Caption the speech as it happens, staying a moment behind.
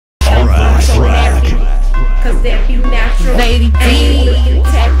that be natural. Lady D. Ain't looking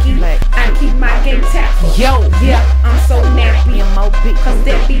tacky. I keep my game tactful. Yo, yeah, I'm so nappy. Cause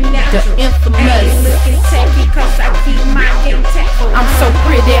that be natural. The infamous. Ain't looking tacky cause I keep my game tactful. I'm so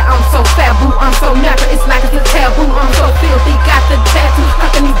pretty, I'm so fat, boo, I'm so natural, it's like it's a taboo. I'm so filthy, got the tattoo,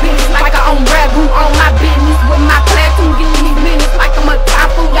 stuck in these business like I own ragu. On my business with my platoon, getting these minutes like I'm a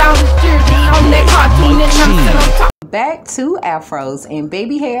typhoon. Down the jersey, on that cartoon, and I'm still on top. Back to Airfros and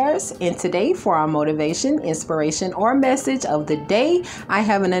Baby Hairs, and today for our motivation, inspiration, or message of the day, I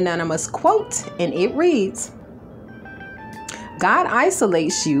have an anonymous quote, and it reads, God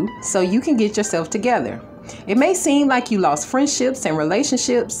isolates you so you can get yourself together. It may seem like you lost friendships and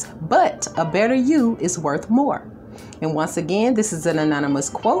relationships, but a better you is worth more. And once again, this is an anonymous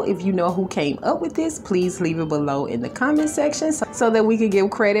quote. If you know who came up with this, please leave it below in the comment section so that we can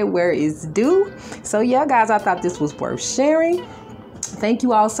give credit where it's due. So yeah, guys, I thought this was worth sharing. Thank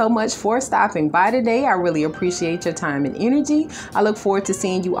you all so much for stopping by today. I really appreciate your time and energy. I look forward to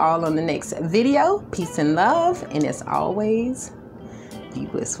seeing you all on the next video. Peace and love. And as always, be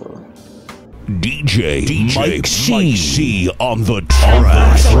blissful. DJ Mike C on the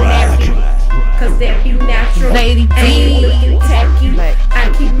track. Cause that be natural. Lady D. Ain't looking tacky.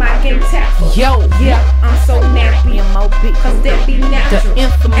 I keep my game tactful. Yo, yeah, I'm so nappy. Cause that be natural. The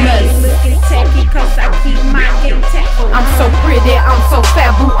infamous. Ain't looking tacky cause I keep my game tactful. I'm so pretty, I'm so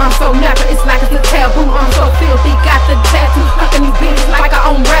fat, boo, I'm so natural, it's like it's a taboo. I'm so filthy, got the tattoo, stuck in these business like I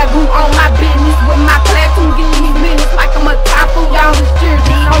own ragu. On my business with my platoon, getting these minutes like I'm a typhoon. Down the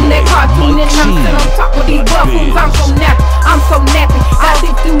jersey, on that cartoon, and I'm still on top of these buffoons. I'm so nappy, I'm so nappy. All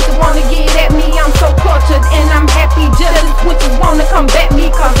these dudes that wanna get at me, I'm so cultured and I'm happy. Jealous witches wanna combat me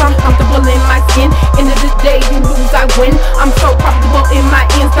cause I'm comfortable in my skin. End of the day, you lose, I win. I'm so comfortable in my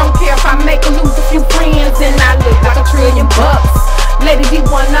ends. Don't care if I make or lose a few friends, and I look like $1 trillion. Lady D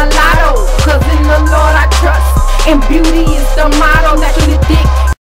won a lotto, cause in the Lord I trust, and beauty is the motto. Natural